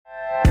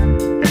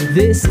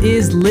This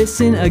is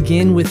Listen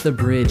Again with the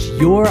Bridge,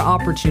 your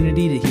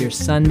opportunity to hear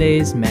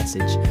Sunday's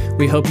message.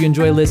 We hope you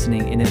enjoy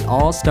listening, and it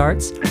all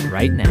starts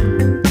right now.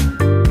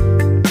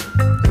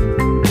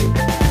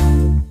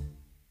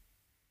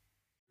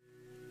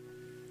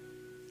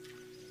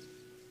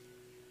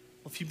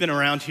 Well, if you've been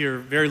around here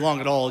very long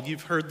at all,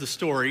 you've heard the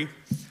story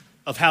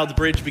of how the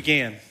bridge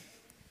began.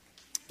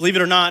 Believe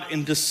it or not,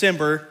 in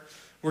December,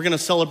 we're going to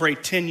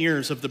celebrate 10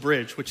 years of the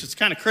bridge, which is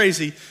kind of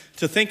crazy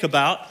to think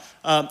about.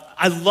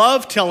 I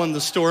love telling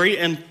the story,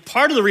 and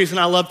part of the reason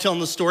I love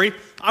telling the story,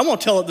 I won't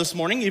tell it this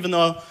morning, even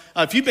though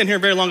if you've been here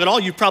very long at all,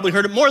 you've probably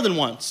heard it more than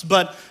once.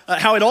 But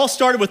how it all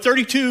started with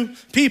 32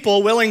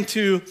 people willing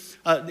to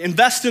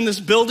invest in this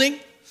building,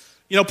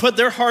 put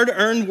their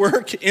hard-earned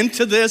work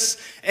into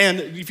this. And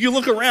if you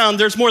look around,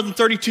 there's more than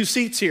 32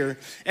 seats here.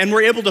 And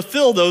we're able to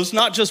fill those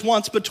not just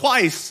once, but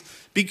twice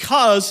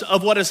because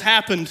of what has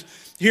happened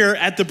here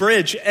at the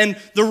bridge. And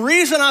the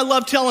reason I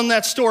love telling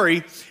that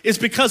story is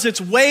because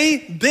it's way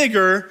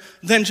bigger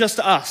than just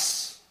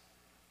us.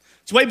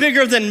 It's way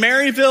bigger than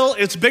Maryville.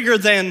 It's bigger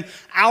than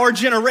our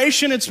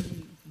generation.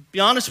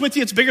 Be honest with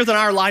you, it's bigger than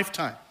our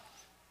lifetime.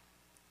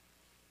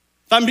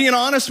 If I'm being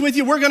honest with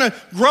you, we're going to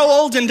grow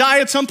old and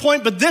die at some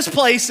point, but this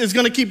place is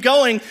going to keep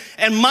going.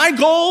 And my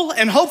goal,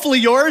 and hopefully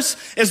yours,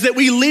 is that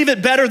we leave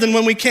it better than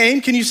when we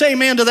came. Can you say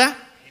amen to that?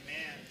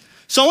 Amen.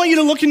 So I want you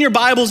to look in your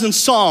Bibles in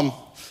Psalm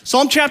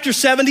chapter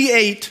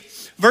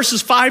 78,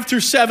 verses 5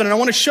 through 7. And I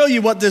want to show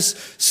you what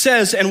this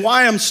says and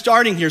why I'm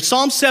starting here.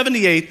 Psalm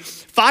 78,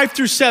 5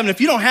 through 7. If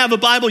you don't have a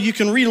Bible, you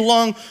can read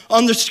along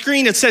on the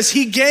screen. It says,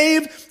 He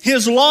gave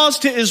His laws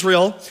to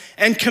Israel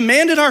and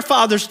commanded our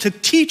fathers to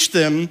teach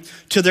them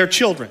to their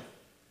children,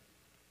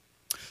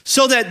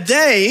 so that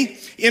they,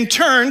 in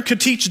turn,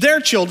 could teach their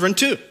children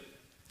too.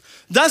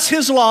 Thus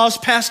His laws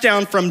passed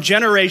down from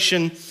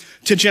generation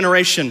to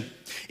generation.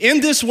 In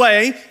this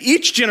way,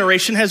 each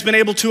generation has been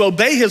able to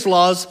obey His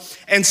laws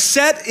and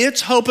set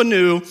its hope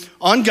anew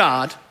on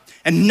God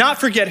and not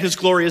forget His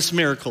glorious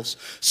miracles.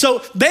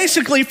 So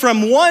basically,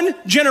 from one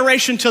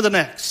generation to the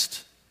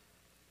next,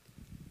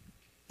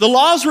 the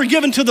laws were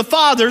given to the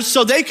fathers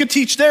so they could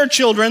teach their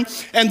children,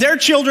 and their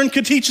children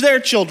could teach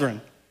their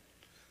children.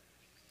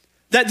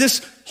 That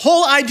this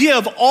whole idea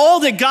of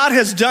all that God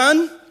has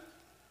done,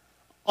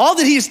 all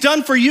that He's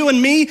done for you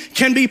and me,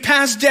 can be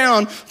passed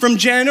down from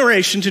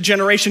generation to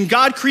generation.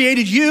 God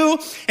created you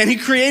and He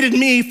created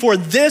me for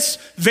this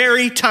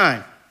very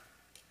time.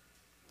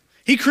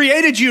 He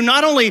created you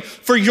not only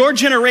for your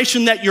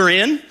generation that you're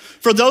in,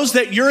 for those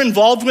that you're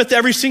involved with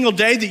every single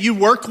day, that you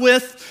work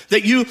with,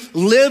 that you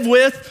live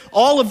with,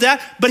 all of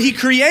that, but He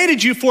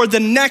created you for the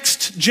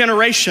next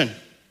generation.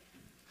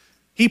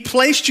 He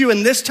placed you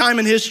in this time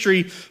in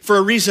history for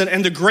a reason,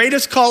 and the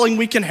greatest calling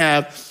we can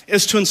have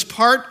is to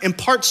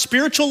impart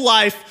spiritual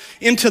life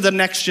into the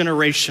next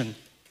generation.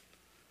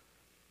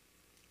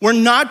 We're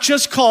not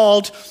just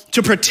called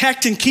to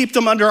protect and keep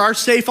them under our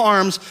safe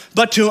arms,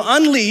 but to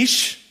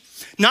unleash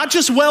not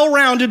just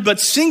well-rounded, but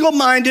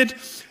single-minded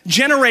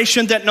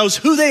generation that knows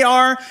who they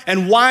are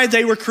and why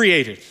they were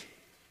created.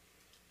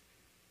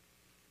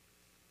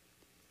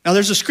 Now,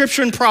 there's a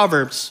scripture in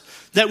Proverbs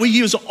that we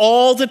use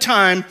all the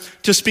time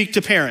to speak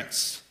to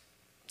parents.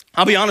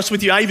 I'll be honest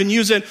with you, I even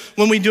use it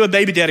when we do a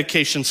baby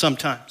dedication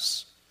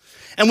sometimes.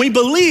 And we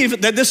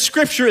believe that this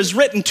scripture is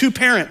written to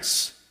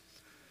parents.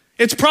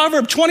 It's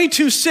Proverbs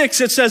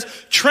 22:6. It says,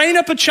 train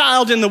up a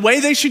child in the way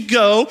they should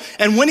go,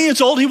 and when he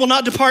is old, he will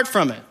not depart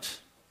from it.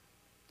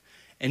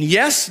 And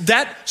yes,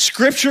 that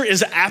scripture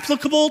is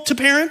applicable to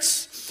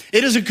parents.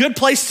 It is a good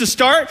place to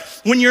start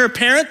when you're a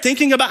parent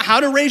thinking about how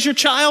to raise your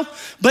child,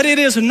 but it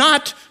is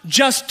not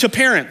just to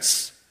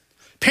parents.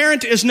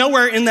 Parent is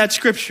nowhere in that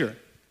scripture.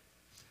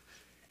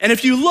 And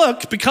if you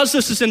look, because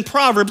this is in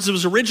Proverbs, it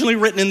was originally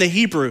written in the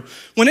Hebrew.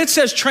 When it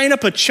says train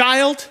up a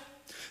child,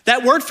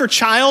 that word for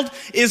child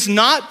is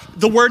not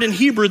the word in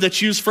Hebrew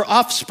that's used for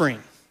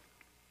offspring.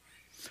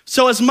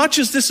 So as much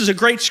as this is a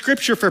great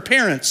scripture for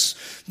parents,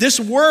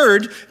 this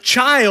word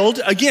child,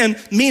 again,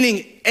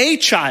 meaning a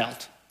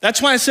child.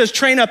 That's why it says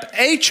train up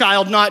a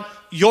child, not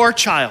your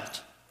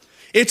child.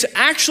 It's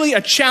actually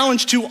a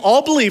challenge to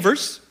all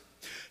believers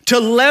to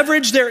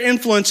leverage their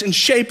influence in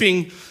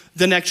shaping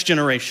the next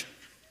generation.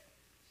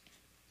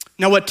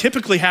 Now, what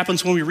typically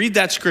happens when we read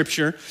that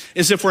scripture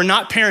is if we're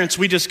not parents,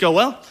 we just go,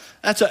 well,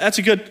 that's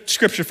a good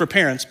scripture for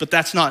parents, but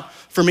that's not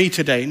for me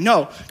today.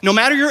 No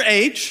matter your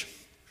age,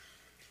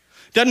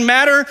 doesn't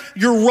matter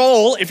your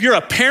role, if you're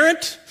a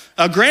parent,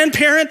 a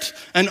grandparent,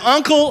 an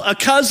uncle, a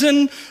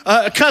cousin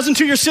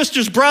to your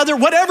sister's brother,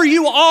 whatever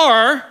you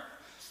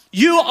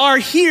are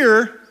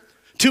here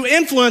to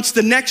influence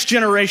the next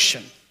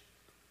generation.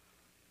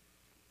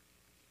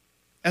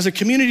 As a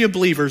community of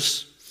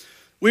believers,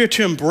 we are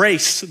to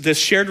embrace this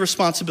shared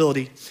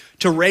responsibility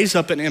to raise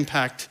up and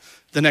impact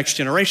the next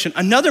generation.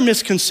 Another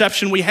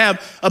misconception we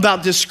have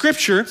about this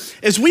scripture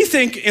is we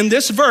think in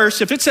this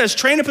verse, if it says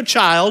train up a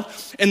child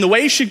in the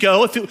way he should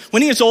go,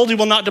 when he is old, he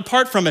will not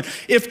depart from it.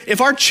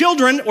 If our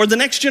children or the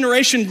next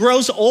generation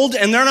grows old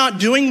and they're not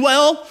doing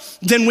well,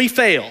 then we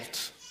failed.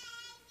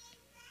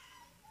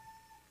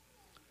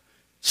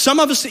 Some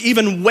of us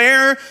even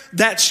wear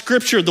that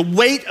scripture, the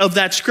weight of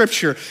that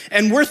scripture,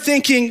 and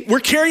we're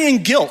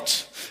carrying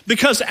guilt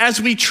because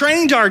as we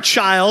trained our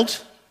child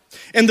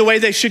in the way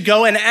they should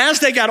go, and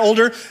as they got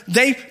older,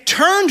 they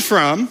turned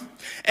from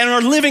and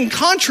are living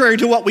contrary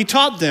to what we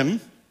taught them,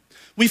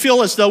 we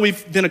feel as though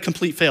we've been a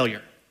complete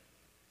failure.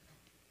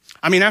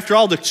 I mean, after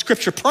all, the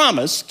scripture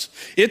promised,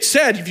 it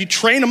said, if you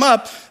train them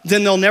up,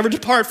 then they'll never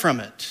depart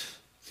from it.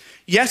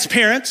 Yes,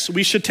 parents,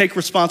 we should take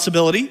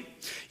responsibility.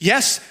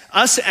 Yes,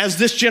 us as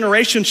this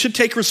generation should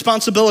take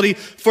responsibility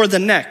for the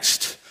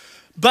next.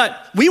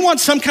 But we want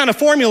some kind of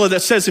formula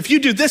that says, if you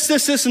do this,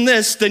 this, this, and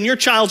this, then your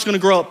child's gonna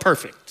grow up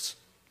perfect.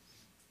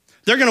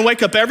 They're gonna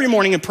wake up every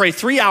morning and pray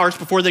 3 hours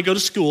before they go to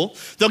school.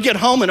 They'll get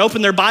home and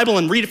open their Bible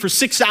and read it for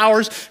 6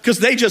 hours because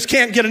they just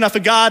can't get enough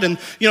of God, and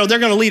they're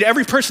gonna lead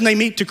every person they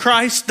meet to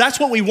Christ. That's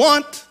what we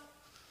want.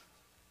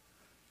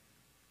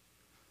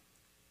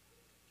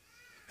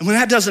 And when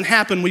that doesn't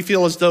happen, we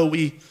feel as though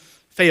we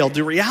failed.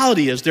 The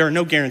reality is there are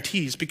no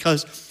guarantees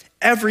because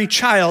every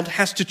child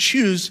has to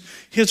choose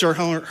his or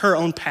her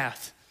own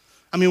path.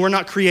 I mean, we're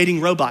not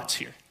creating robots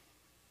here.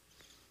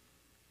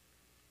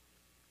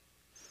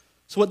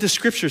 So what this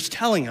scripture is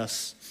telling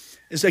us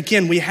is,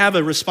 again, we have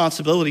a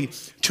responsibility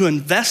to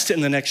invest in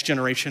the next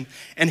generation.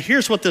 And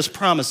here's what this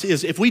promise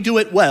is. If we do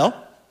it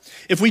well,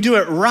 if we do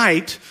it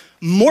right,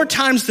 more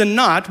times than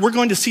not, we're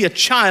going to see a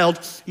child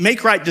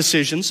make right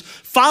decisions,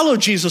 follow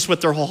Jesus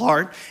with their whole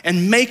heart,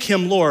 and make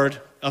him Lord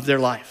of their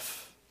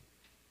life.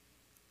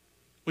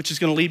 Which is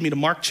going to lead me to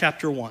Mark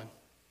chapter 1.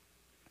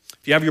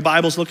 If you have your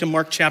Bibles, look at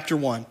Mark chapter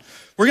 1.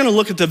 We're going to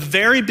look at the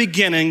very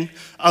beginning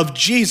of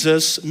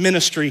Jesus'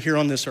 ministry here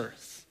on this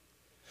earth.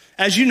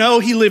 As you know,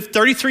 he lived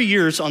 33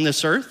 years on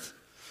this earth.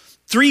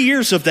 3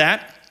 years of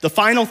that, the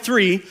final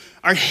 3,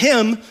 are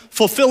him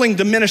fulfilling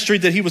the ministry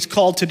that he was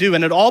called to do.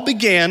 And it all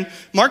began,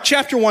 Mark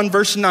chapter 1,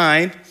 verse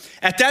 9.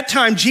 At that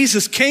time,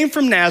 Jesus came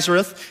from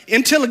Nazareth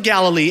into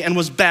Galilee and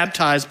was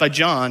baptized by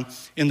John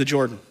in the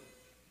Jordan.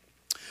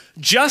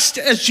 Just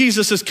as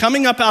Jesus is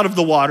coming up out of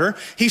the water,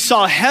 he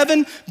saw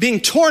heaven being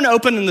torn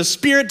open and the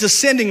Spirit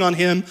descending on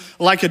him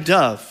like a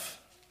dove.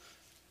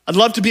 I'd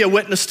love to be a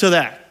witness to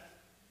that.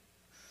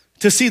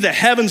 To see the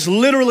heavens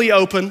literally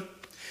open.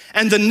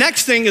 And the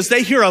next thing is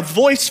they hear a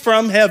voice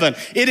from heaven.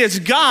 It is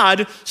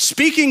God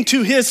speaking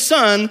to his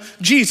son,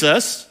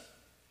 Jesus.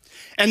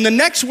 And the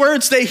next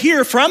words they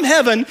hear from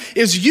heaven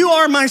is, "You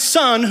are my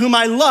son whom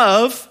I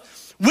love.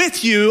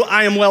 With you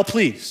I am well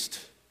pleased."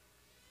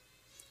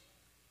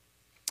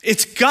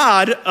 It's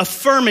God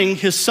affirming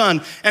his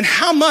son. And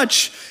how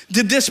much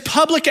did this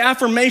public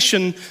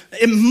affirmation,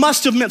 it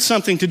must have meant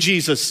something to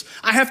Jesus.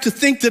 I have to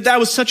think that that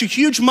was such a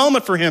huge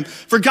moment for him,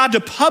 for God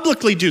to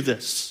publicly do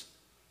this.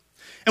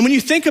 And when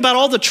you think about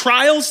all the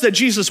trials that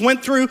Jesus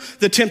went through,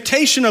 the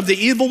temptation of the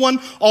evil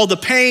one, all the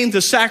pain,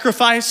 the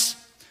sacrifice,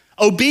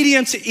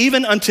 obedience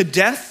even unto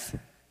death,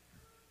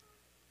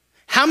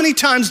 how many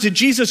times did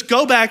Jesus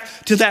go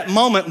back to that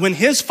moment when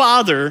his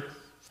Father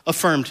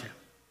affirmed him?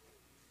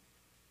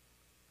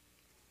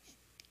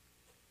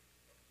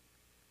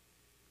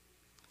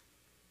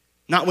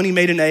 Not when he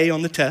made an A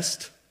on the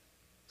test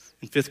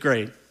in 5th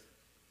grade.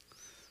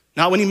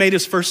 Not when he made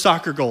his first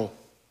soccer goal.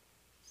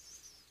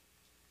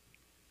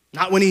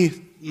 Not when he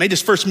made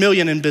his first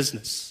million in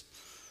business.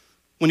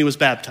 When he was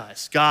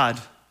baptized. God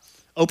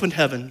opened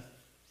heaven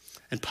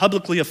and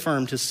publicly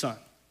affirmed his son.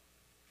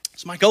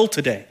 So my goal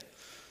today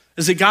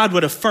is that God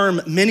would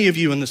affirm many of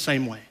you in the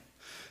same way.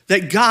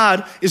 That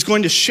God is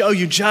going to show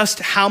you just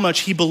how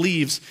much he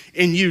believes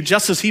in you,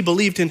 just as he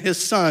believed in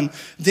his son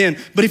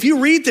then. But if you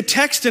read the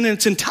text in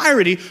its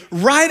entirety,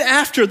 right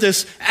after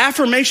this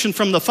affirmation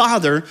from the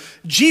Father,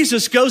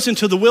 Jesus goes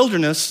into the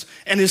wilderness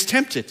and is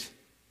tempted.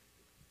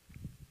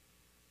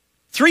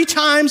 3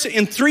 times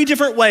in 3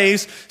 different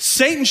ways,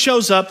 Satan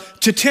shows up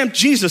to tempt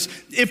Jesus.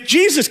 If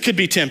Jesus could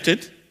be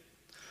tempted,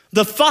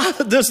 the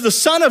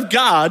Son of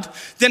God,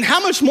 then how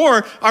much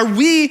more are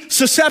we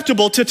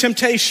susceptible to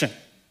temptation?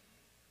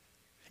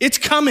 It's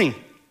coming.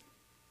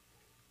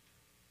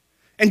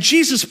 And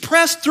Jesus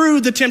pressed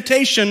through the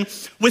temptation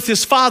with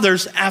his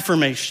Father's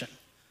affirmation.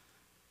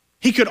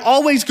 He could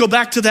always go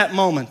back to that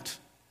moment.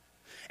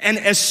 And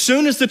as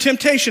soon as the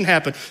temptation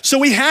happened, so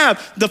we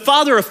have the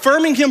Father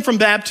affirming him from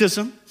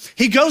baptism.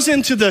 He goes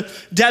into the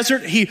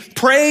desert, he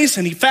prays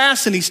and he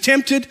fasts and he's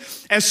tempted.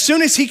 As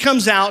soon as he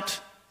comes out,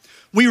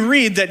 we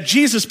read that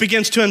Jesus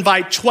begins to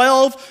invite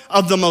 12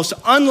 of the most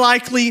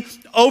unlikely,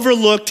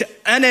 overlooked,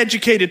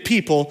 uneducated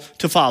people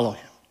to follow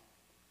him.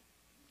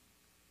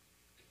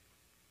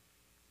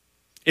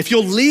 If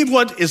you'll leave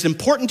what is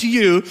important to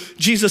you,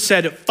 Jesus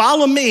said,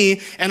 "Follow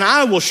me and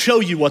I will show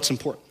you what's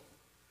important."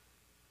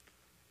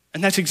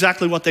 And that's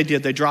exactly what they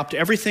did. They dropped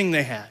everything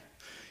they had.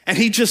 And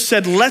he just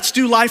said, "Let's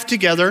do life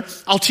together.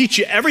 I'll teach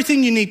you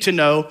everything you need to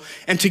know,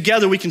 and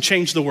together we can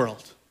change the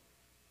world."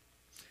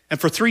 And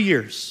for 3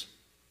 years,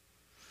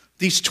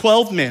 these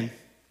 12 men,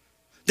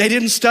 they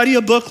didn't study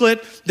a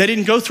booklet, they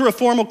didn't go through a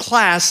formal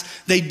class,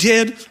 they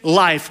did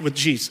life with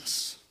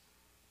Jesus.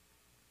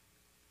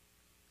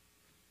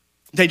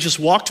 They just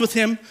walked with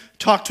him,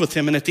 talked with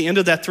him, and at the end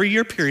of that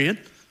 3-year period,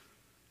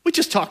 we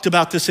just talked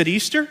about this at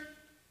Easter.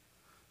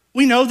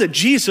 We know that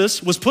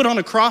Jesus was put on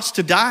a cross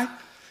to die.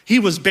 He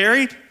was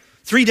buried.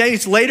 3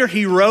 days later,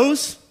 he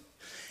rose.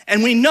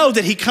 And we know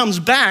that he comes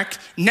back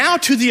now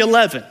to the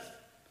 11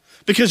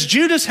 because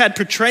Judas had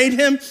betrayed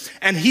him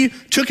and he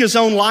took his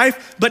own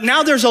life. But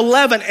now there's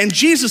 11 and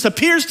Jesus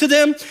appears to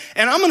them.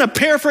 And I'm going to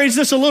paraphrase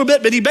this a little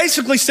bit, but he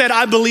basically said,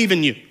 I believe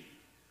in you.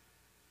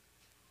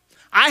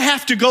 I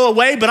have to go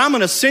away, but I'm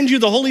going to send you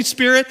the Holy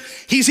Spirit.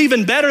 He's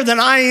even better than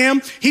I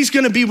am. He's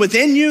going to be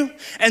within you.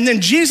 And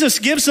then Jesus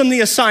gives them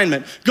the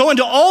assignment. Go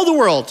into all the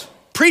world,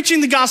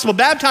 preaching the gospel,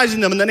 baptizing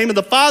them in the name of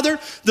the Father,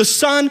 the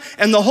Son,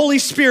 and the Holy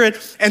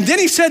Spirit. And then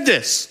he said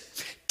this,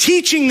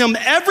 teaching them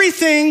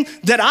everything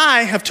that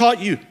I have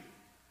taught you.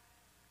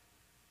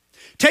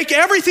 Take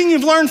everything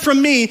you've learned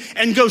from me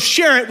and go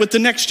share it with the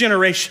next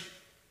generation.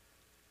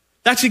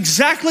 That's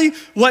exactly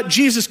what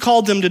Jesus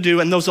called them to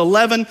do, and those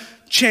 11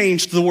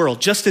 changed the world,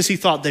 just as he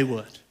thought they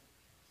would.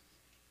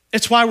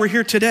 It's why we're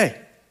here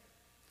today.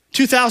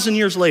 2,000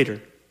 years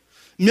later,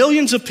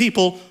 millions of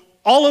people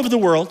all over the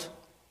world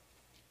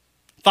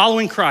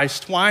following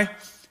Christ. Why?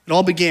 It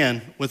all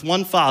began with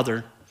one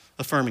father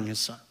affirming his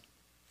son.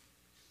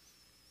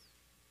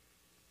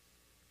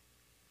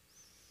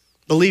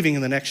 Believing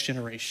in the next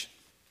generation.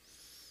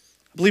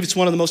 I believe it's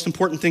one of the most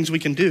important things we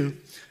can do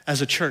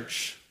as a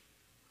church.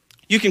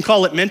 You can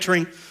call it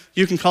mentoring.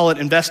 You can call it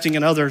investing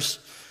in others.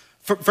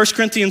 1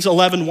 Corinthians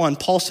 11:1,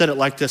 Paul said it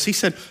like this. He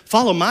said,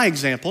 follow my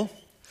example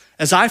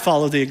as I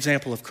follow the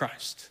example of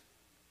Christ.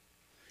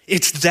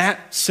 It's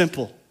that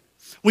simple.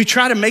 We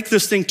try to make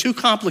this thing too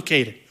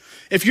complicated.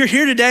 If you're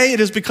here today, it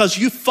is because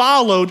you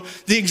followed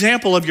the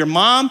example of your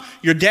mom,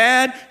 your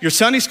dad, your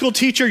Sunday school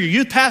teacher, your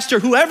youth pastor,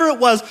 whoever it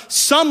was.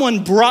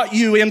 Someone brought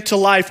you into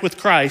life with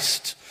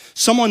Christ.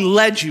 Someone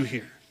led you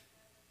here.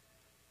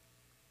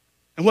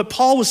 And what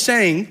Paul was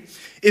saying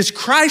is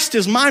Christ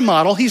is my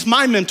model. He's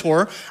my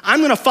mentor. I'm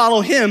going to follow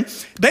him.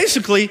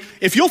 Basically,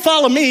 if you'll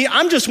follow me,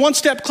 I'm just one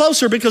step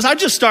closer because I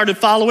just started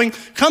following.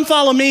 Come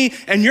follow me,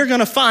 and you're going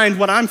to find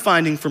what I'm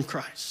finding from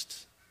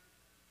Christ.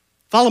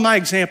 Follow my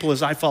example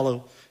as I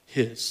follow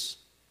his.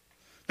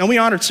 Now, we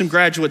honored some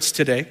graduates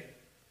today.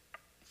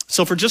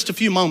 So for just a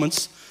few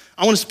moments,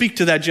 I want to speak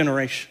to that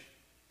generation.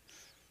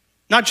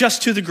 Not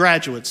just to the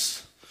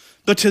graduates,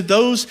 but to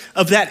those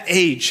of that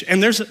age.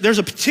 And there's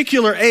a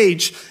particular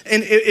age.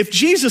 And if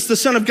Jesus, the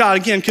Son of God,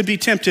 again, could be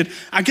tempted,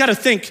 I got to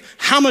think,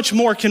 how much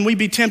more can we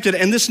be tempted?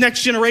 And this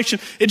next generation,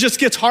 it just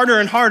gets harder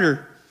and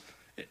harder,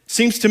 it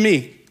seems to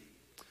me.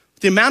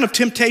 The amount of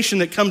temptation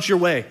that comes your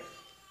way.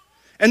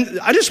 And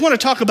I just want to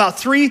talk about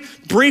 3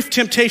 brief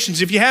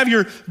temptations. If you have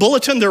your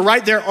bulletin, they're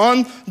right there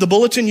on the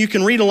bulletin. You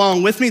can read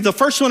along with me. The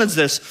first one is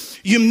this.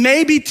 You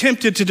may be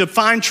tempted to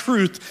define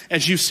truth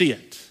as you see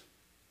it.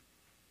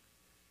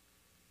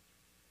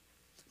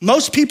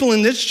 Most people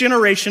in this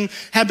generation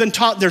have been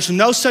taught there's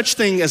no such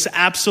thing as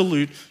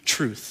absolute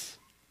truth.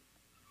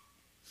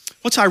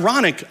 What's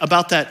ironic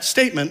about that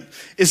statement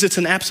is it's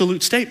an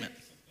absolute statement.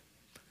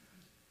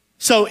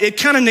 So it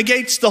kind of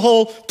negates the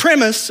whole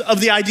premise of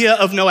the idea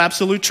of no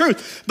absolute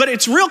truth. But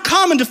it's real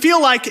common to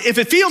feel like if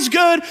it feels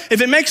good,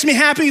 if it makes me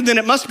happy, then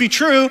it must be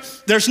true.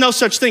 There's no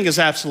such thing as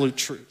absolute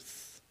truth.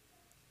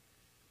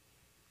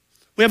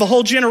 We have a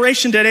whole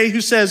generation today who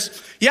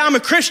says, yeah, I'm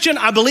a Christian,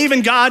 I believe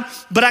in God,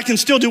 but I can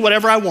still do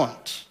whatever I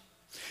want.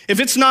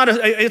 If it's not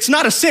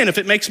a sin if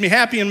it makes me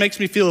happy and makes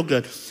me feel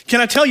good.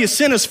 Can I tell you,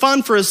 sin is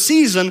fun for a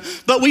season,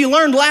 but we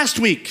learned last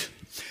week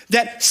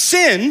that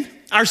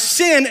our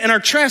sin and our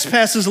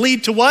trespasses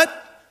lead to what?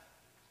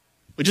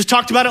 We just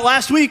talked about it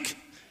last week.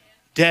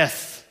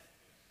 Death.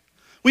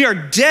 We are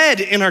dead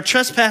in our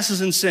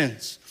trespasses and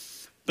sins.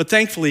 But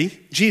thankfully,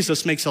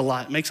 Jesus makes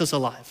us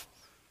alive.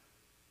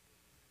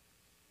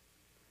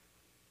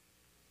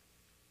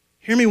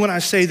 Hear me when I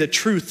say that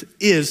truth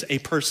is a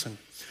person.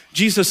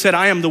 Jesus said,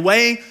 I am the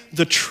way,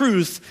 the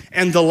truth,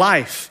 and the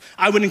life.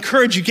 I would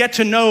encourage you, get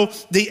to know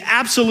the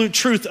absolute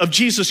truth of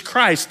Jesus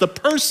Christ, the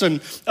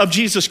person of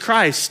Jesus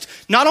Christ.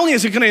 Not only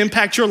is it going to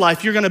impact your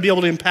life, you're going to be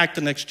able to impact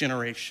the next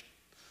generation.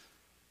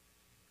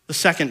 The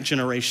second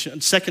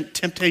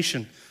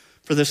temptation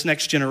for this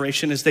next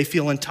generation is they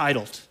feel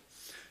entitled.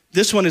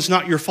 This one is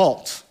not your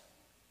fault.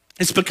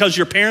 It's because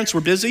your parents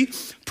were busy.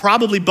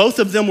 Probably both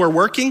of them were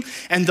working,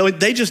 and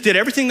they just did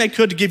everything they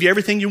could to give you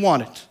everything you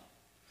wanted.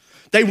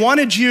 They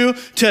wanted you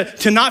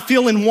to not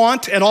feel in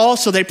want at all,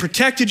 so they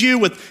protected you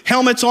with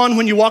helmets on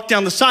when you walked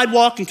down the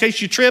sidewalk in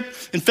case you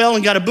tripped and fell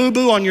and got a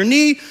boo-boo on your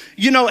knee.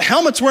 You know,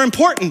 helmets were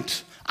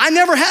important. I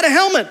never had a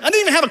helmet. I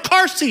didn't even have a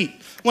car seat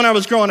when I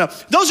was growing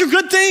up. Those are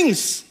good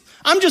things.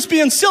 I'm just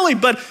being silly,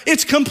 but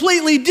it's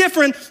completely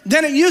different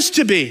than it used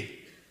to be.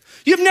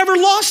 You've never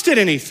lost at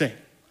anything.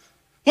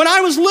 When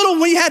I was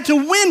little, we had to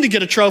win to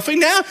get a trophy.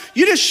 Now,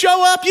 you just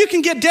show up, you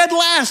can get dead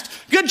last.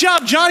 Good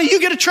job, Johnny, you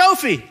get a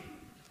trophy.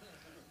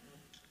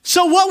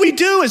 So what we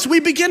do is we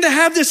begin to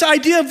have this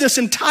idea of this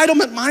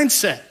entitlement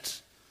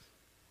mindset.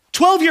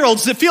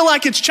 12-year-olds that feel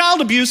like it's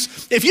child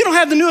abuse if you don't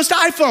have the newest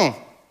iPhone.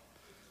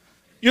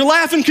 You're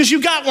laughing because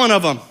you got one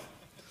of them.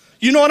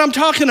 You know what I'm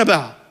talking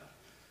about.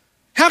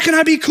 How can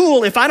I be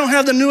cool if I don't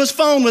have the newest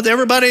phone with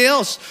everybody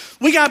else?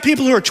 We got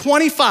people who are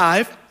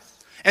 25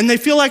 and they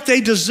feel like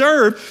they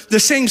deserve the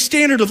same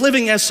standard of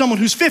living as someone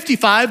who's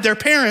 55, their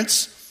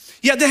parents,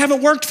 yet they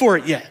haven't worked for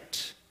it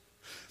yet.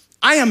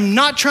 I am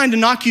not trying to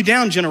knock you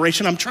down,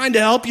 generation. I'm trying to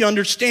help you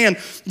understand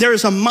there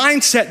is a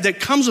mindset that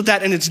comes with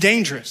that, and it's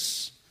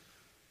dangerous.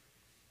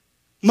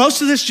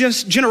 Most of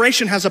this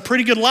generation has a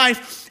pretty good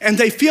life, and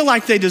they feel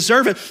like they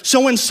deserve it.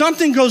 So when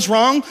something goes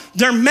wrong,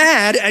 they're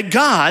mad at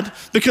God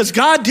because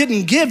God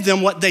didn't give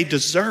them what they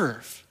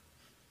deserve.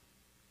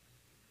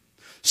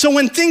 So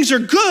when things are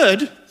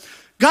good,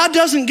 God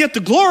doesn't get the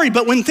glory,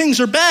 but when things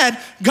are bad,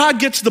 God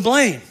gets the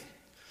blame.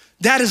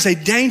 That is a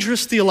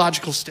dangerous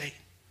theological state.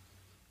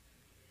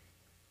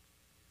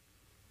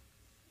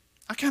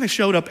 I kind of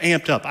showed up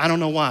amped up. I don't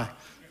know why.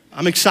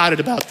 I'm excited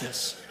about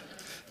this.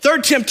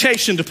 Third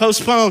temptation to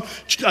postpone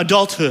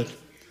adulthood.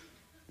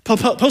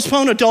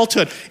 Postpone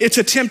adulthood. It's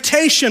a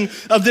temptation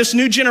of this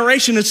new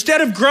generation.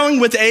 Instead of growing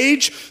with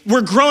age,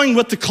 we're growing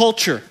with the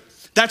culture.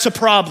 That's a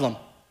problem.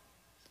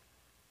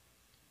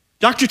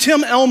 Dr.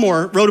 Tim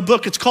Elmore wrote a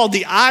book. It's called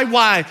The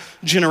IY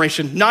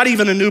Generation. Not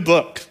even a new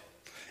book.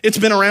 It's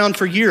been around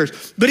for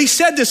years. But he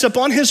said this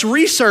upon his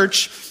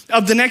research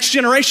of the next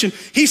generation.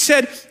 He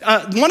said,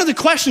 one of the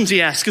questions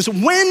he asked is,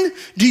 when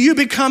do you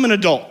become an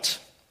adult?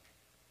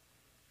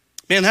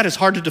 Man, that is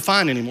hard to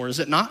define anymore, is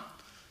it not?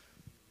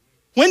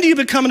 When do you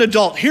become an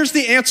adult? Here's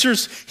the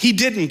answers he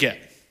didn't get.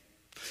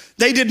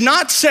 They did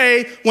not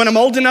say, when I'm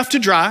old enough to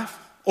drive,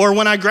 or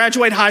when I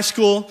graduate high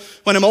school,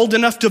 when I'm old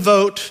enough to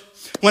vote,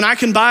 when I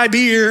can buy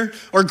beer,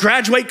 or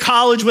graduate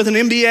college with an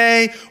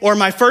MBA, or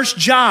my first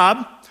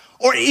job,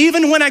 or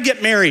even when I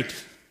get married.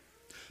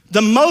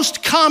 The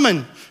most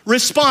common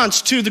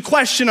response to the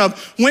question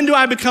of when do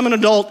I become an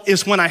adult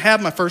is when I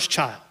have my first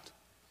child.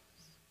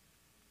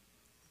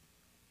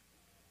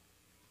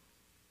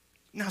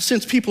 Now,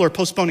 since people are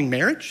postponing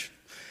marriage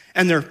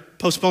and they're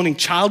postponing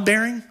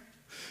childbearing,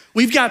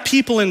 we've got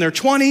people in their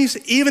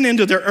 20s, even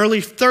into their early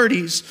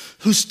 30s,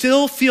 who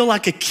still feel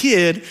like a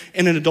kid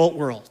in an adult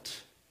world.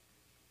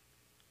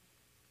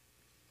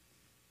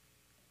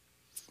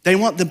 They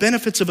want the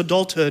benefits of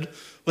adulthood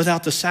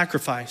without the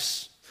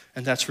sacrifice,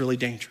 and that's really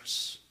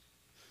dangerous.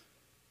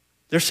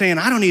 They're saying,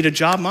 I don't need a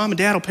job, mom and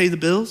dad will pay the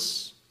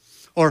bills.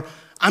 Or,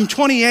 I'm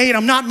 28,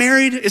 I'm not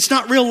married, it's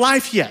not real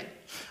life yet.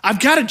 I've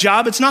got a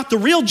job, it's not the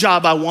real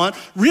job I want.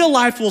 Real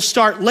life will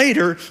start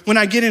later when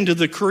I get into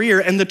the career.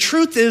 And the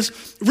truth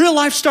is, real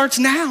life starts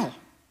now.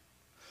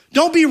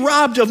 Don't be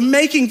robbed of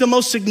making the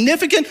most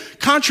significant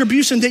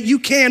contribution that you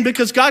can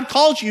because God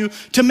calls you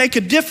to make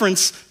a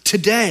difference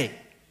today.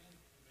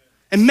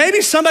 And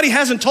maybe somebody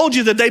hasn't told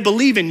you that they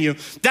believe in you.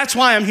 That's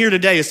why I'm here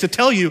today, is to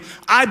tell you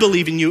I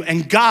believe in you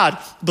and God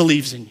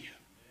believes in you.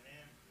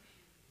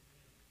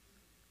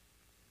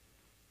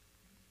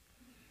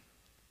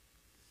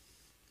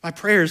 My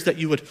prayer is that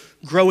you would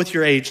grow with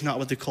your age, not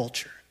with the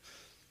culture.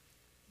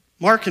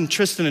 Mark and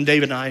Tristan and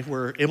David and I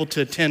were able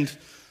to attend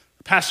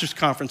a pastor's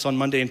conference on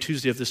Monday and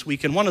Tuesday of this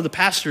week. And one of the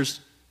pastors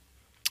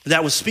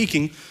that was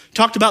speaking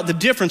talked about the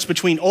difference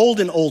between old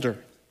and older,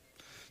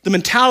 the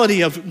mentality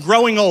of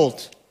growing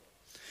old.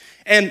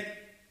 And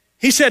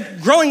he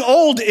said growing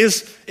old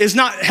is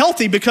not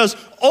healthy because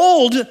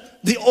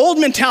the old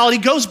mentality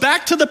goes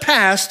back to the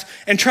past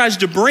and tries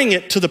to bring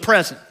it to the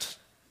present.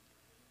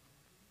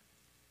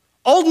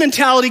 Old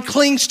mentality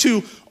clings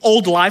to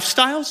old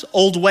lifestyles,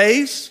 old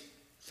ways,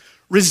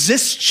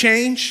 resists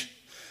change.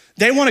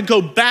 They want to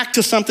go back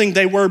to something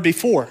they were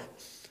before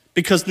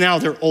because now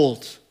they're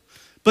old.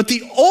 But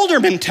the older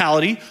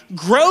mentality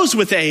grows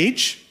with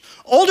age.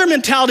 Older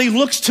mentality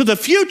looks to the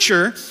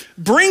future,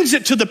 brings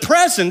it to the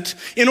present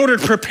in order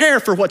to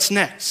prepare for what's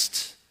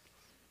next.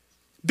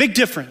 Big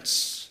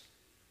difference.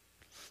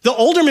 The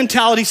older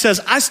mentality says,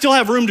 I still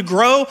have room to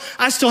grow.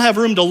 I still have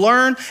room to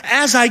learn.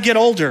 As I get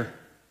older,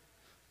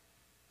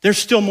 there's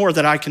still more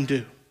that I can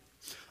do.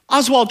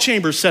 Oswald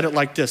Chambers said it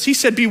like this. He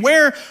said,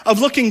 beware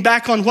of looking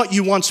back on what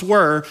you once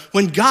were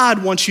when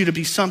God wants you to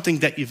be something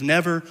that you've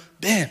never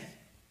been.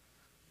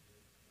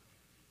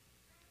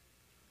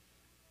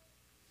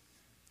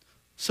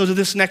 So to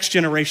this next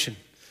generation,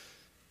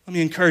 let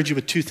me encourage you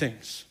with two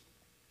things.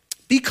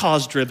 Be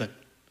cause-driven.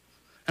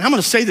 And I'm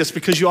going to say this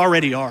because you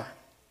already are.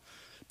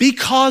 Be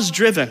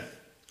cause-driven.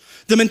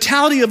 The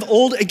mentality of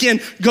old,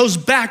 again, goes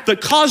back,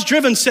 but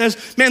cause-driven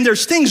says, man,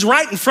 there's things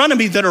right in front of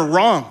me that are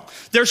wrong.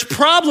 There's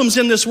problems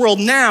in this world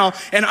now,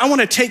 and I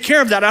want to take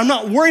care of that. I'm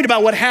not worried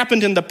about what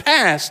happened in the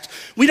past.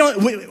 When I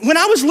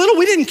was little,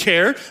 we didn't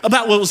care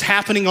about what was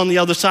happening on the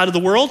other side of the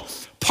world,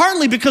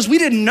 partly because we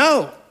didn't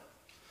know.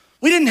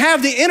 We didn't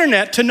have the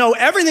internet to know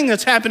everything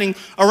that's happening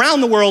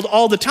around the world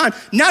all the time.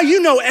 Now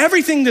you know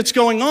everything that's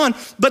going on,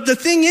 but the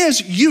thing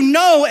is, you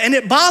know, and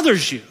it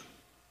bothers you.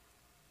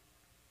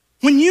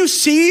 When you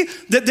see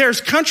that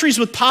there's countries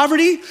with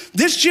poverty,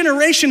 this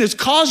generation is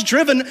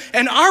cause-driven,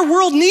 and our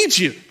world needs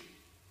you.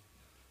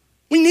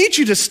 We need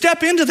you to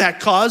step into that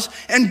cause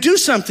and do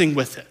something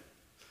with it.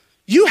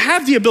 You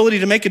have the ability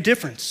to make a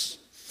difference,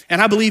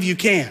 and I believe you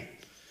can.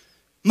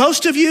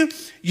 Most of you,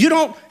 you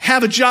don't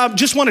have a job,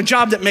 just want a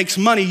job that makes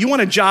money. You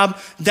want a job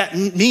that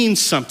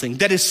means something,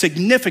 that is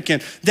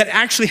significant, that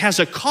actually has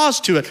a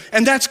cause to it,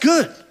 and that's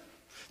good.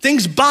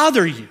 Things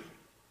bother you.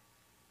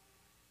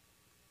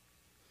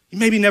 You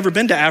maybe never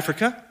been to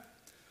Africa,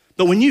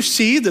 but when you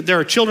see that there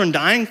are children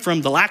dying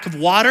from the lack of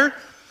water,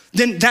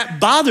 then that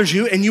bothers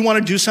you and you want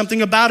to do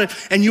something about it,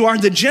 and you are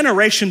the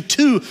generation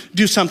to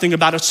do something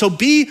about it. So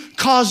be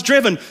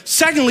cause-driven.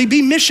 Secondly,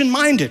 be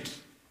mission-minded.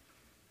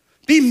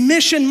 Be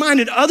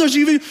mission-minded. Others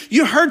of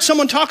you heard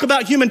someone talk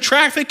about human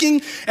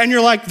trafficking and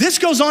you're like, this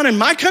goes on in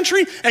my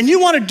country and you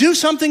want to do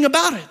something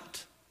about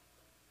it.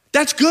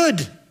 That's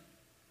good.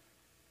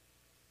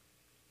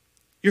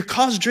 You're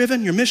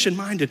cause-driven, you're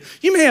mission-minded.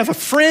 You may have a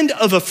friend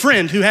of a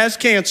friend who has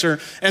cancer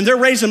and they're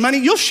raising money.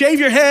 You'll shave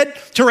your head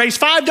to raise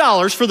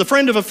 $5 for the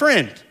friend of a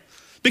friend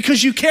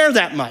because you care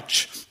that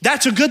much.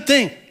 That's a good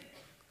thing.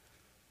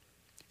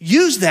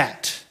 Use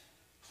that.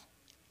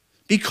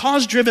 Be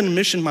cause-driven and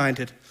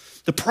mission-minded.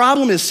 The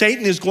problem is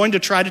Satan is going to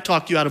try to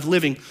talk you out of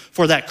living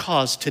for that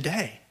cause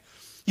today.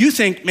 You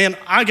think, man,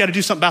 I got to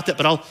do something about that,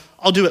 but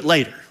I'll do it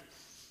later.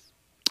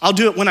 I'll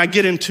do it when I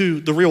get into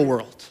the real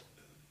world.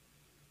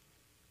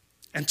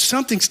 And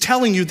something's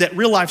telling you that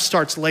real life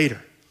starts later.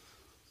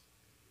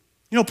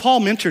 You know,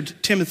 Paul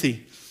mentored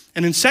Timothy.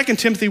 And in 2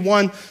 Timothy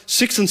 1,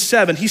 6 and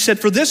 7, he said,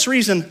 for this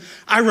reason,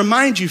 I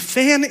remind you,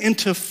 fan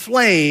into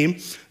flame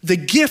the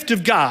gift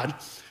of God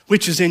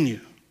which is in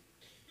you.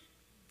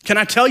 Can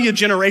I tell you,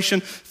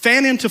 generation,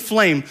 fan into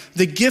flame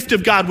the gift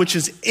of God which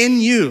is in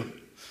you.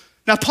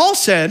 Now, Paul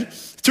said,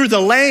 through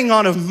the laying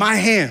on of my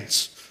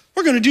hands.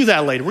 We're going to do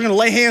that later. We're going to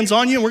lay hands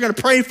on you and we're going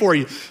to pray for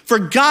you. For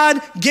God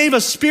gave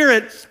a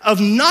spirit of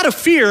not of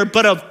fear,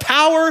 but of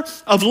power,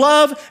 of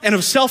love, and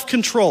of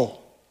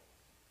self-control.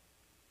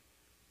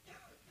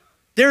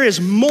 There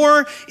is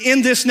more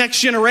in this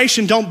next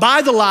generation. Don't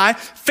buy the lie.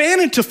 Fan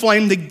into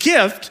flame the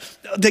gift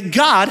that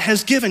God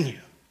has given you.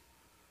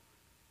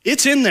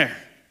 It's in there.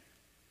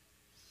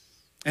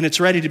 And it's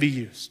ready to be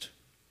used.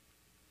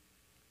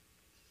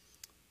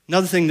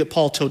 Another thing that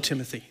Paul told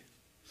Timothy.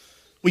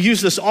 We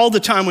use this all the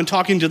time when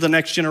talking to the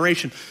next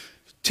generation.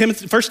 1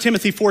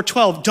 Timothy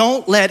 4:12,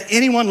 don't let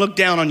anyone look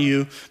down on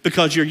you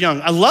because you're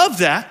young. I love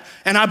that,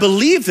 and I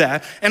believe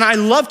that, and I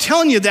love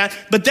telling you that,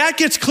 but that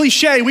gets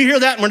cliche. We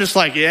hear that, and we're just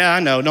like, yeah, I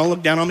know, don't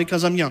look down on me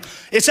because I'm young.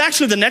 It's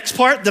actually the next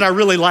part that I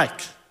really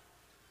like.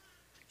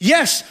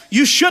 Yes,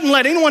 you shouldn't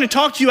let anyone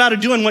talk to you out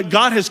of doing what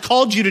God has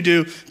called you to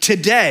do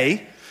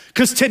today,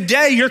 because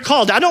today you're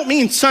called. I don't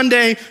mean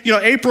Sunday,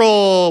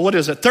 April,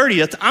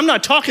 30th. I'm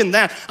not talking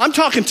that. I'm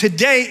talking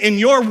today in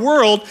your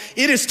world.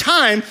 It is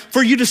time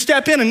for you to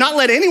step in and not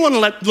let anyone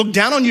look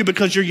down on you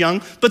because you're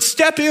young, but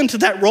step into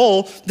that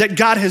role that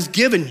God has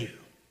given you.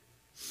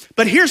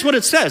 But here's what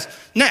it says.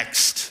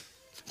 Next,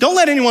 don't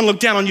let anyone look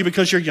down on you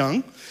because you're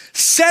young.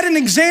 Set an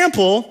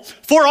example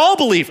for all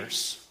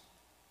believers.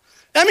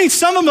 That means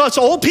some of us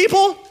old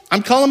people,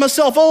 I'm calling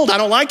myself old. I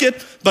don't like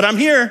it, but I'm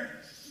here.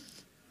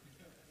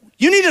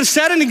 You need to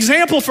set an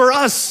example for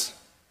us.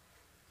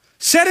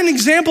 Set an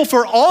example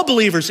for all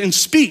believers in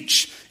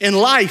speech, in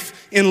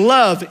life, in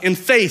love, in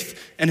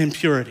faith, and in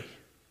purity.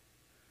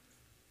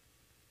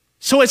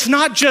 So it's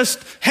not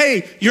just,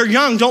 hey, you're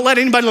young, don't let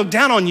anybody look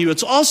down on you.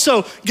 It's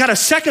also got a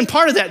second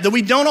part of that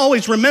we don't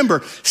always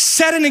remember.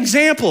 Set an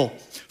example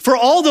for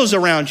all those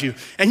around you.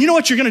 And you know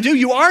what you're going to do?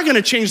 You are going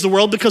to change the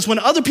world, because when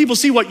other people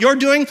see what you're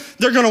doing,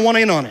 they're going to want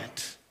in on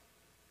it.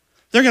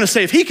 They're going to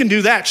say, if he can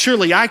do that,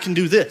 surely I can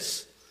do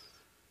this.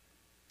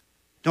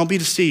 Don't be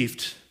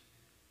deceived.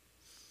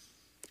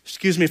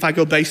 Excuse me if I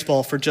go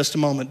baseball for just a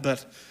moment,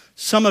 but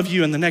some of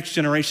you in the next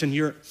generation,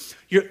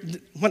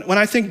 when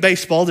I think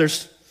baseball,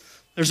 there's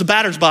a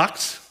batter's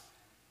box.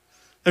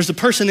 There's the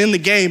person in the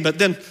game, but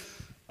then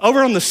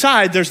over on the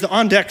side, there's the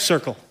on-deck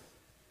circle.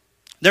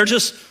 They're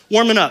just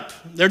warming up.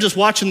 They're just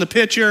watching the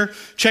pitcher,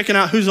 checking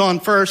out who's on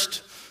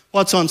first,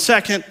 what's on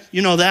second,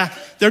 you know that.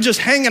 They're just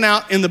hanging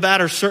out in the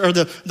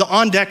the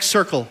on-deck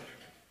circle,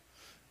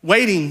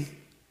 waiting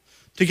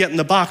to get in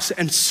the box.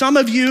 And some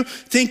of you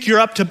think you're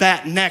up to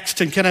bat next,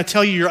 and can I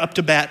tell you, you're up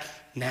to bat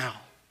now.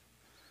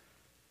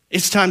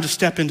 It's time to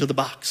step into the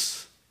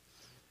box.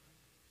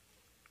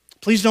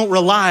 Please don't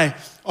rely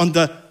on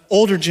the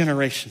older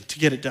generation to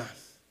get it done.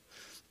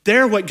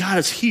 They're what got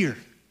us here.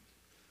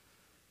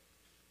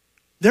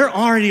 They're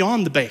already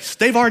on the base.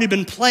 They've already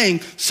been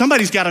playing.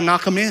 Somebody's got to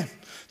knock them in.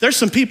 There's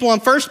some people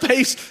on first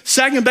base,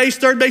 second base,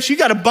 third base. You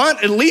got to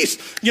bunt at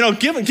least,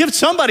 give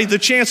somebody the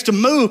chance to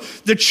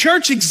move. The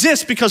church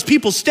exists because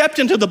people stepped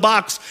into the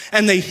box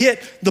and they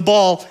hit the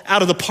ball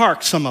out of the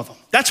park, some of them.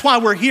 That's why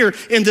we're here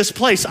in this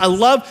place. I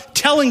love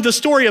telling the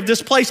story of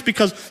this place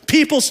because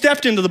people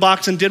stepped into the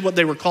box and did what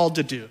they were called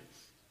to do.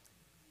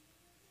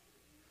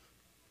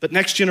 But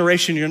next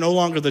generation, you're no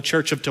longer the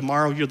church of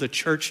tomorrow. You're the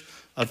church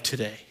of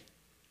today.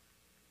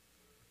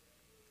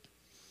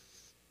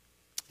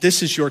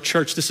 This is your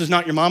church. This is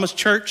not your mama's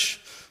church.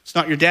 It's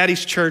not your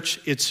daddy's church.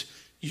 It's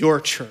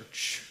your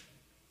church.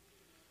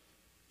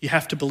 You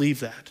have to believe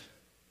that.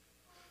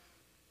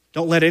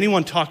 Don't let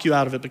anyone talk you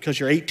out of it because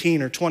you're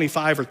 18 or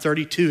 25 or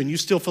 32 and you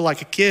still feel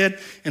like a kid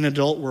in an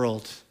adult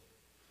world.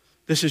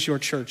 This is your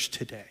church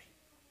today.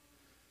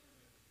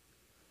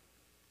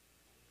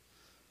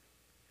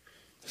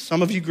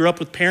 Some of you grew up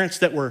with parents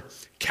that were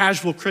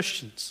casual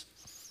Christians.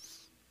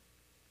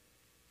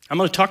 I'm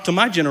going to talk to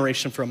my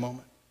generation for a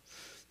moment.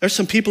 There's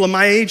some people in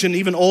my age and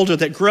even older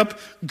that grew up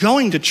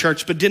going to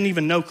church but didn't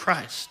even know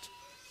Christ.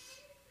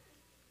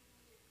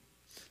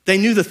 They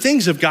knew the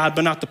things of God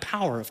but not the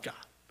power of God.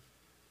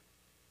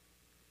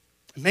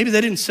 Maybe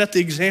they didn't set the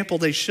example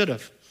they should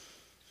have.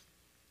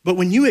 But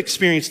when you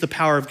experience the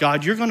power of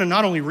God, you're going to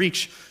not only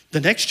reach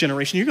the next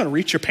generation, you're going to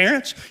reach your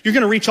parents, you're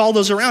going to reach all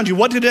those around you.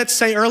 What did it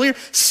say earlier?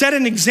 Set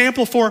an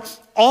example for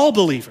all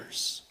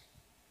believers.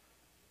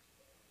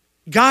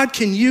 God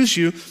can use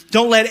you.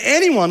 Don't let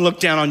anyone look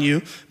down on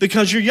you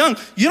because you're young.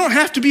 You don't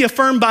have to be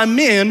affirmed by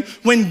men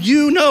when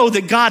you know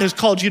that God has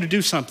called you to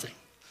do something.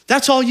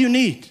 That's all you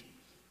need.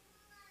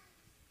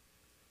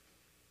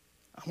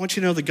 I want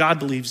you to know that God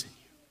believes in you.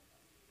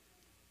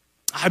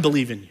 I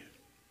believe in you.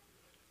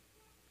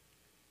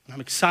 And I'm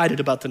excited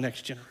about the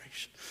next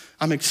generation.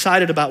 I'm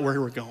excited about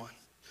where we're going.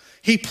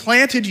 He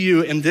planted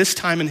you in this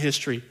time in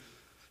history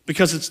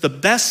because it's the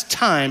best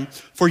time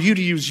for you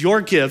to use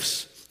your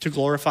gifts to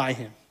glorify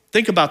him.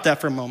 Think about that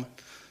for a moment.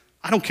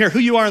 I don't care who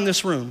you are in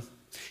this room.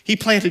 He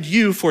planted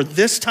you for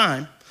this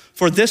time,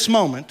 for this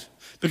moment,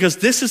 because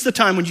this is the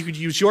time when you could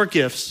use your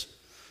gifts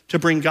to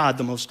bring God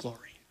the most glory.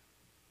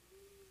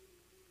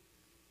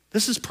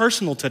 This is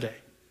personal today.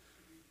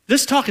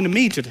 This is talking to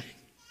me today.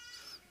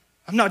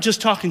 I'm not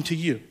just talking to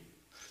you.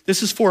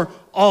 This is for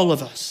all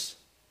of us.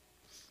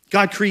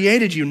 God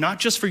created you not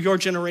just for your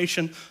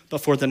generation, but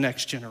for the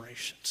next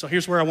generation. So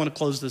here's where I want to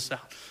close this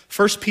out.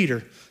 1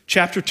 Peter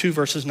chapter 2,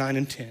 verses 9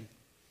 and 10.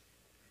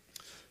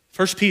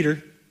 1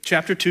 Peter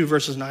chapter 2,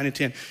 verses 9 and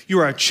 10. You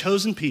are a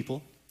chosen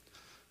people,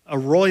 a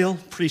royal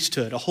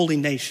priesthood, a holy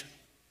nation,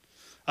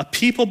 a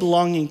people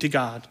belonging to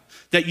God,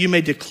 that you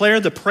may declare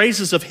the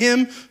praises of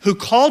him who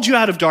called you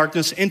out of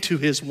darkness into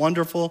his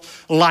wonderful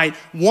light.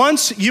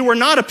 Once you were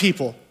not a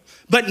people,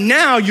 but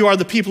now you are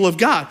the people of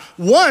God.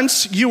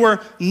 Once you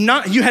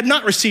had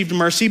not received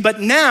mercy,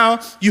 but now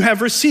you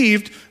have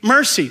received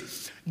mercy.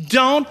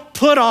 Don't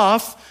put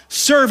off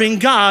serving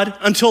God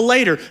until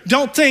later.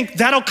 Don't think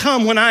that'll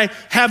come when I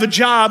have a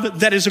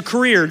job that is a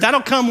career.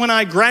 That'll come when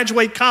I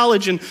graduate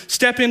college and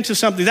step into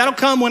something. That'll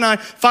come when I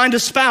find a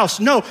spouse.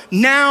 No,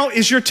 now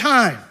is your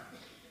time.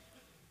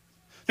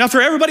 Now,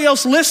 for everybody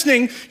else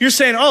listening, you're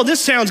saying, oh, this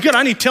sounds good.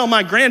 I need to tell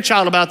my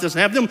grandchild about this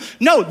and have them.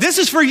 No, this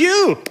is for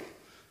you.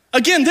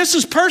 Again, this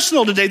is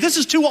personal today. This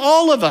is to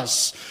all of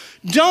us.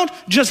 Don't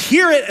just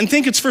hear it and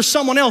think it's for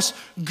someone else.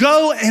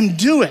 Go and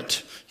do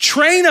it.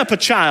 Train up a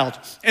child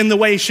in the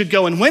way he should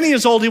go, and when he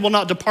is old, he will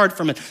not depart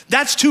from it.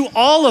 That's to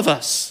all of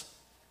us.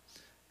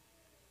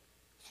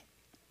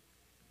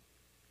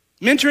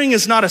 Mentoring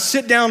is not a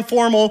sit-down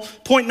formal,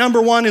 point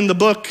number one in the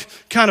book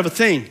kind of a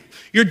thing.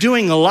 You're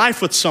doing a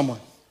life with someone.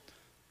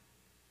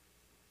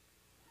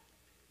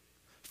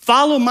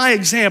 Follow my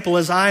example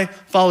as I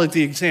followed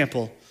the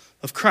example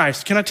of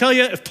Christ. Can I tell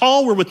you, if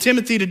Paul were with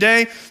Timothy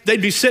today,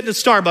 they'd be sitting at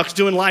Starbucks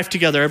doing life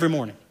together every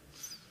morning.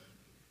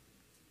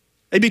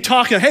 They'd be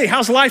talking, hey,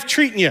 how's life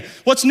treating you?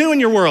 What's new in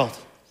your world?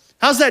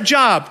 How's that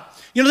job?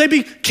 You know, they'd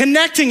be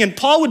connecting, and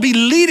Paul would be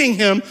leading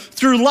him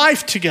through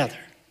life together.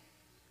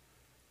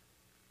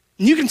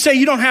 And you can say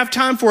you don't have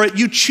time for it.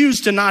 You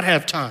choose to not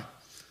have time.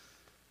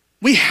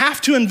 We have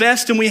to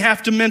invest and we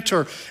have to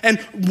mentor and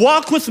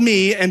walk with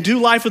me and do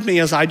life with me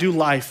as I do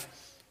life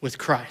with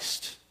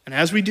Christ. And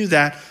as we do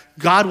that,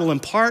 God will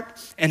impart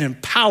and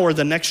empower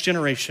the next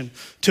generation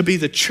to be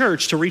the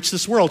church to reach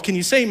this world. Can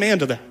you say amen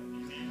to that?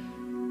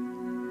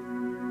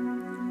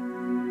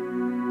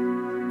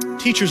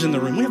 Teachers in the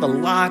room. We have a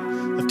lot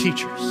of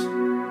teachers. A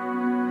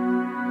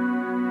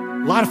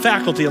lot of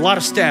faculty, a lot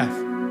of staff.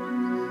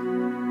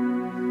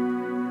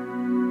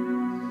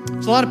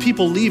 There's a lot of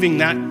people leaving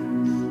that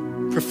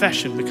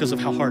profession because of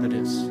how hard it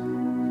is.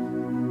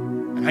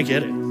 And I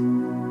get it.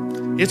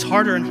 It's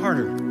harder and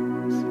harder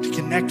to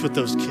connect with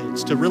those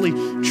kids, to really,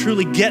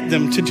 truly get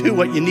them to do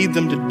what you need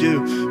them to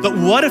do. But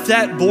what if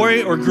that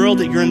boy or girl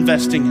that you're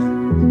investing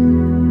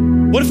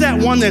in, what if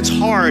that one that's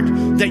hard,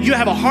 that you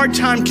have a hard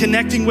time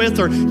connecting with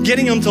or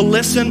getting them to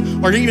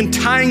listen or even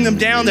tying them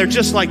down, they're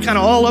just like kind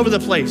of all over the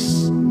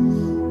place.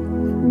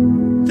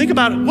 Think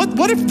about it.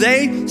 What if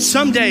they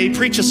someday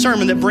preach a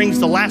sermon that brings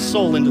the last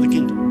soul into the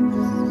kingdom?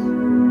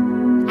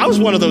 I was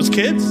one of those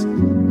kids.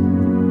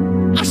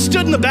 I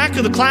stood in the back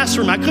of the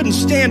classroom. I couldn't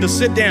stand to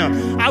sit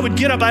down. I would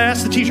get up. I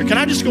asked the teacher, can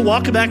I just go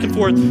walk back and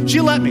forth?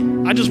 She let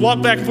me. I just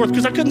walked back and forth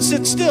because I couldn't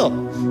sit still.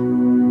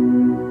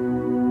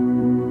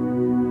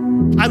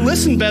 I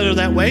listened better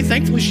that way.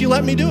 Thankfully, she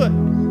let me do it.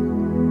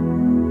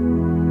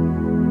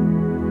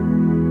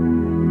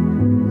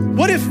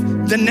 What if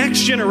the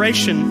next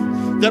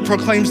generation that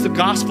proclaims the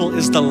gospel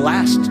is the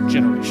last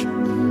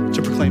generation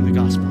to proclaim the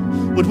gospel?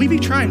 Would we be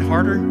trying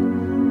harder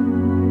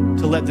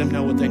to let them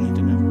know what they need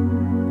to know?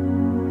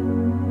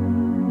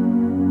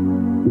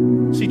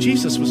 See,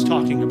 Jesus was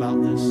talking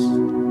about this.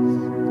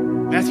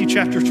 Matthew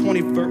chapter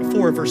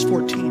 24, verse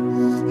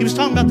 14. He was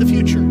talking about the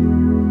future.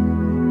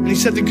 And he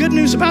said, the good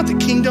news about the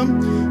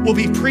kingdom will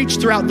be preached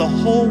throughout the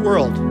whole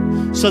world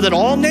so that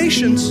all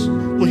nations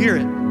will hear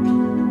it.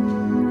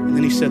 And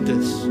then he said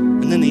this,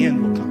 and then the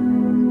end will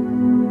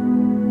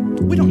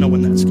come. We don't know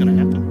when that's going to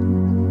happen.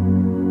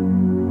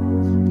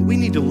 But we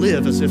need to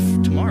live as if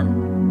tomorrow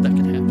that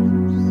could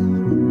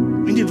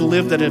happen. We need to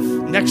live that if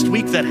next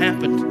week that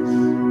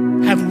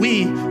happened, have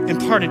we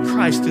imparted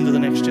Christ into the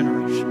next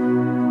generation?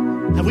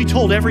 Have we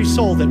told every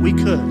soul that we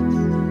could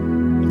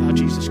about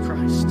Jesus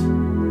Christ?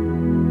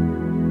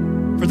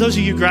 For those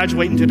of you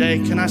graduating today,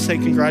 can I say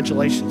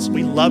congratulations?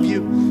 We love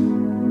you.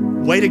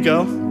 Way to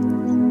go.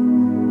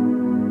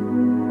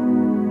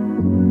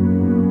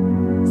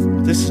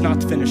 This is not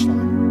the finish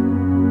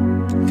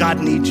line. God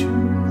needs you.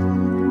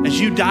 As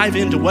you dive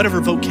into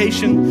whatever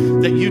vocation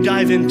that you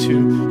dive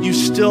into, you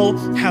still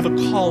have a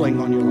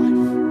calling on your life.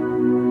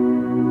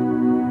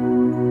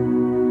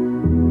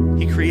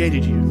 He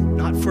created you,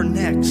 not for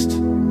next.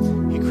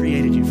 He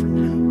created you for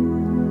now.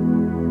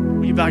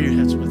 Will you bow your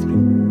heads with me?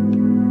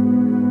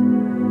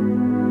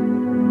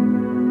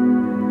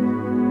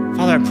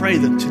 Father, I pray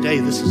that today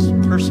this is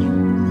personal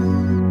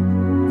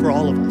for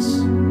all of us.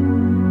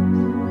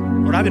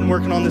 Lord, I've been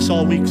working on this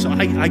all week, so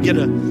I get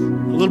a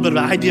little bit of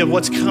an idea of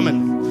what's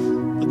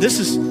coming. But this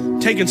is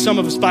taking some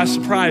of us by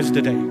surprise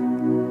today.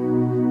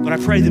 But I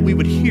pray that we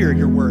would hear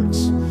your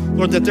words.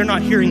 Lord, that they're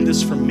not hearing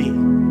this from me.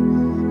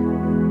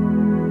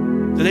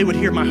 That they would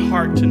hear my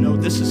heart to know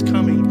this is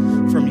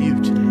coming from you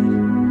today.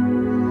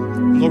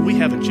 Lord, we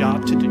have a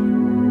job to do.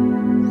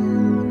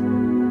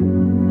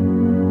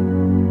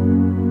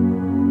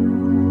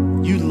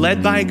 You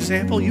led by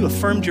example. You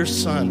affirmed your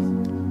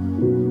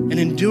son. And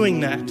in doing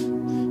that,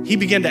 he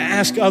began to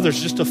ask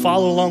others just to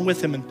follow along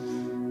with him,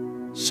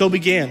 and so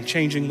began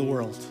changing the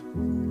world.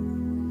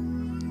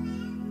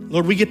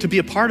 Lord, we get to be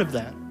a part of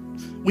that.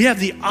 We have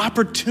the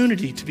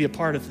opportunity to be a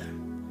part of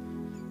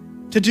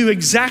that. To do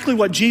exactly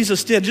what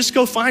Jesus did. Just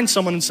go find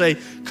someone and say,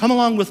 come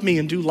along with me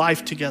and do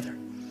life together.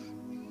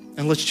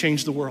 And let's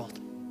change the world.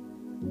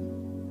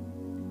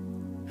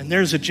 And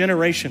there's a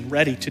generation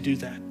ready to do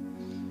that.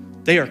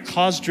 They are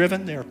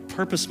cause-driven, they are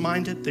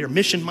purpose-minded, they are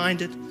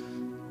mission-minded.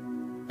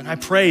 And I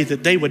pray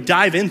that they would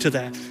dive into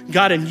that,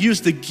 God, and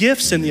use the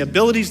gifts and the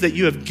abilities that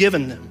you have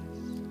given them.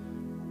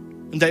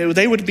 And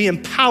they would be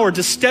empowered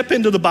to step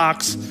into the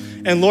box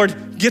and,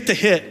 Lord, get the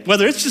hit.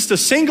 Whether it's just a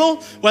single,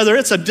 whether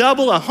it's a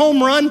double, a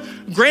home run,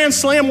 grand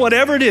slam,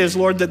 whatever it is,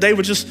 Lord, that they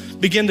would just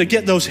begin to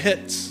get those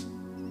hits.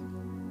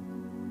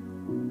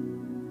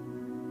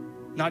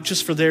 Not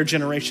just for their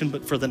generation,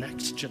 but for the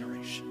next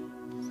generation.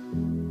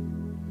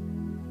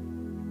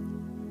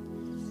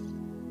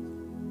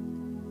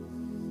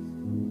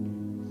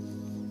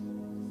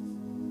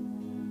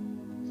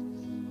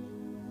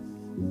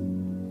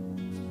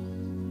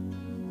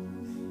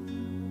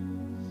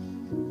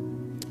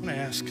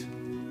 Ask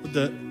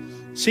the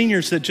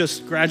seniors that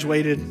just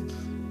graduated,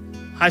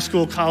 high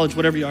school, college,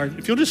 whatever you are,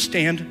 if you'll just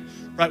stand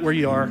right where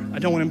you are. I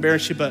don't want to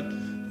embarrass you, but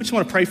I just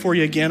want to pray for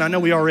you again. I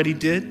know we already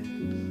did.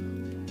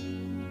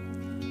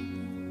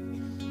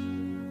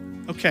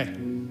 Okay.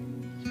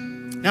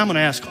 Now I'm going to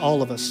ask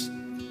all of us.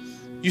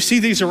 You see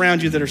these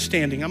around you that are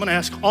standing. I'm going to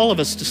ask all of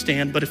us to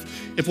stand, but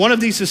if one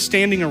of these is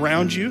standing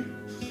around you,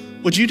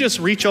 would you just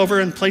reach over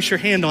and place your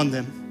hand on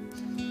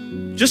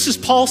them? Just as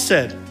Paul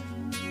said,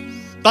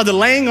 by the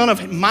laying on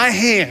of my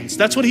hands.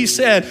 That's what he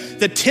said,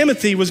 that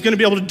Timothy was going to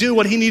be able to do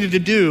what he needed to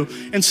do.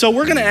 And so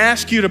we're going to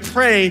ask you to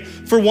pray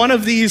for one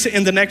of these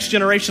in the next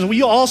generation. Will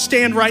you all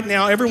stand right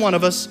now, every one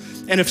of us?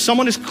 And if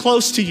someone is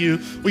close to you,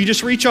 will you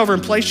just reach over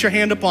and place your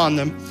hand upon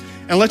them?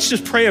 And let's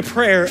just pray a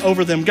prayer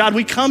over them. God,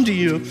 we come to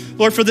you,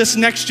 Lord, for this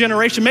next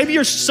generation. Maybe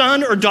your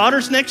son or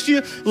daughter's next to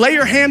you. Lay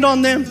your hand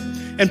on them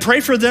and pray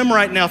for them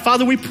right now.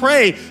 Father, we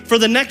pray for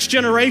the next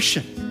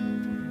generation.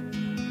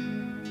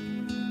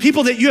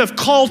 People that you have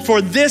called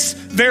for this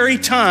very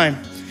time.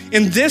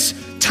 In this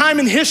time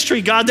in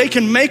history, God, they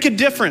can make a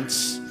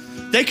difference.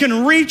 They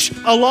can reach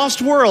a lost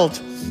world.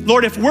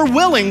 Lord, if we're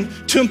willing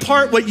to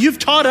impart what you've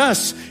taught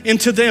us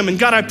into them. And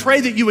God, I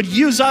pray that you would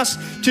use us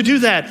to do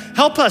that.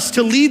 Help us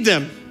to lead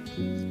them,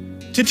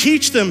 to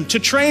teach them, to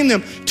train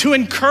them, to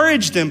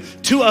encourage them,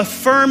 to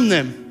affirm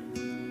them.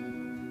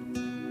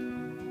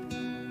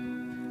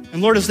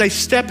 And Lord, as they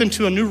step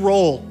into a new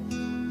role,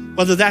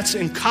 whether that's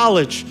in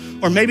college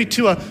or maybe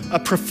to a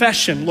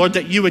profession, Lord,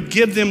 that you would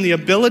give them the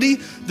ability,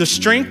 the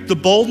strength, the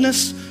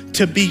boldness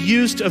to be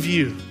used of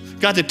you.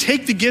 God, to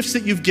take the gifts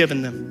that you've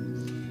given them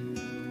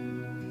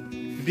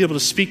and be able to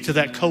speak to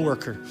that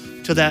coworker,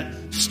 to that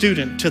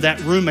student, to that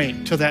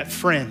roommate, to that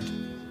friend,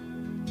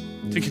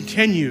 to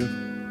continue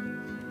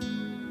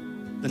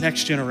the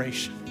next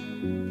generation.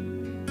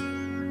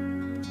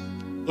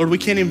 Lord, we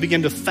can't even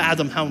begin to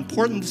fathom how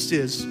important this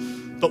is,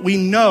 but we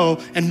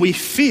know and we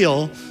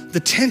feel the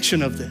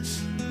tension of this.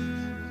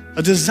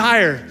 A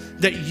desire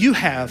that you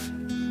have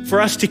for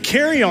us to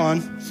carry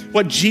on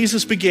what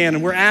Jesus began.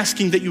 And we're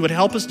asking that you would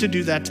help us to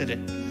do that today.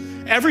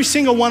 Every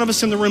single one of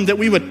us in the room, that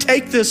we would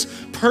take this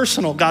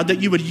personal, God,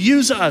 that you would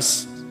use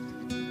us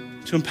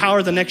to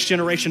empower the next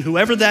generation,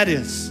 whoever that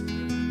is,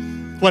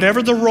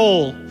 whatever the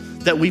role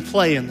that we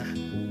play in that.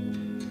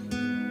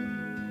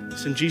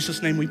 It's in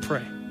Jesus' name we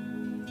pray.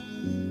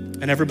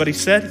 And everybody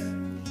said,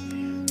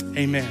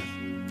 amen.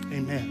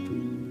 Amen.